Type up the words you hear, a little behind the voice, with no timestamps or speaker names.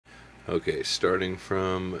Okay, starting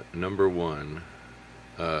from number 1,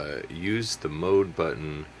 use the mode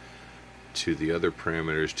button to the other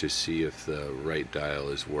parameters to see if the right dial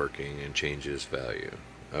is working and changes value.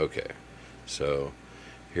 Okay, so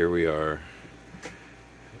here we are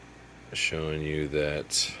showing you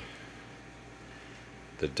that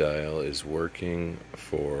the dial is working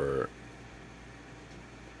for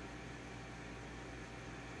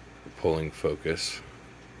pulling focus.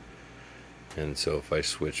 And so if I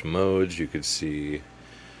switch modes, you could see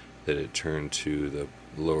that it turned to the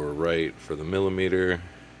lower right for the millimeter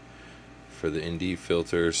for the ND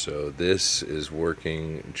filter. So this is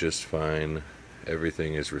working just fine.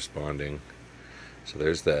 Everything is responding. So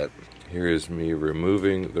there's that. Here is me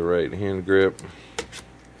removing the right hand grip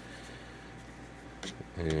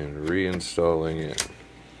and reinstalling it.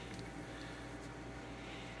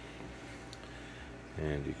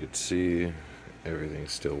 And you can see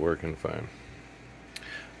everything's still working fine.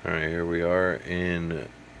 Alright, here we are in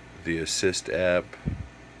the Assist app,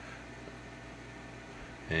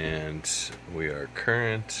 and we are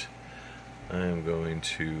current. I am going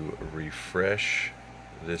to refresh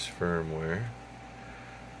this firmware,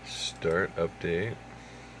 start update.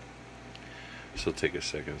 This will take a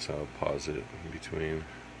second, so I'll pause it in between.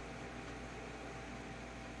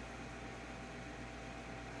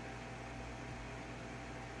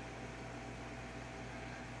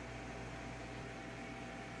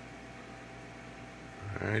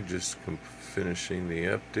 Alright, just finishing the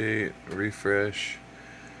update, refresh,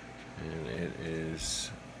 and it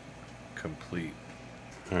is complete.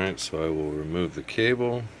 Alright, so I will remove the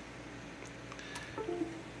cable.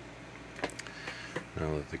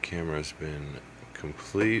 Now that the camera's been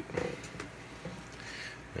complete,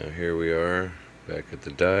 now here we are back at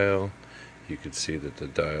the dial. You can see that the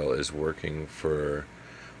dial is working for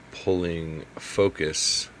pulling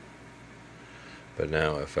focus. But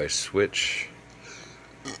now if I switch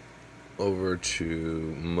over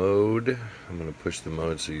to mode, I'm going to push the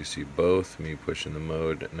mode so you see both, me pushing the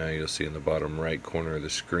mode. Now you'll see in the bottom right corner of the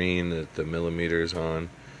screen that the millimeter is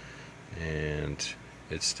on, and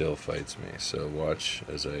it still fights me. So watch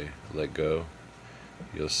as I let go,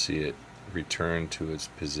 you'll see it return to its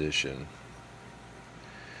position.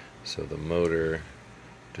 So the motor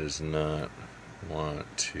does not want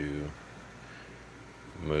to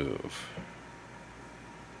move.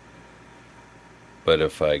 But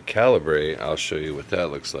if I calibrate, I'll show you what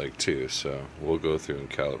that looks like too. So we'll go through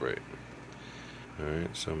and calibrate.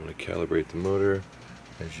 Alright, so I'm going to calibrate the motor.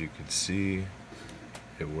 As you can see,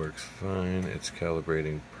 it works fine. It's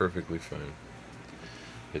calibrating perfectly fine.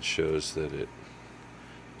 It shows that it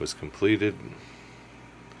was completed.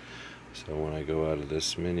 So when I go out of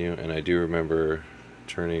this menu, and I do remember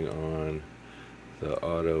turning on the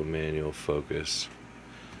auto manual focus.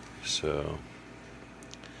 So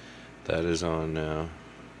that is on now.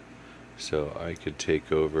 So I could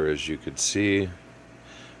take over, as you could see,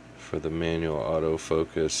 for the manual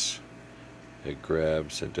autofocus. It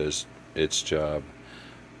grabs, it does its job,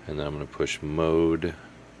 and then I'm going to push mode.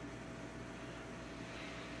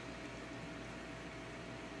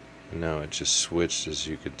 And now it just switched, as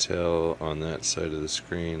you could tell on that side of the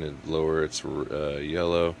screen. It lower, it's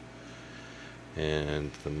yellow,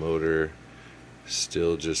 and the motor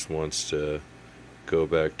still just wants to go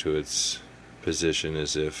back to its position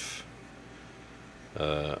as if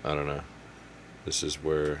I don't know, this is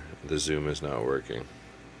where the zoom is not working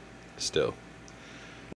still.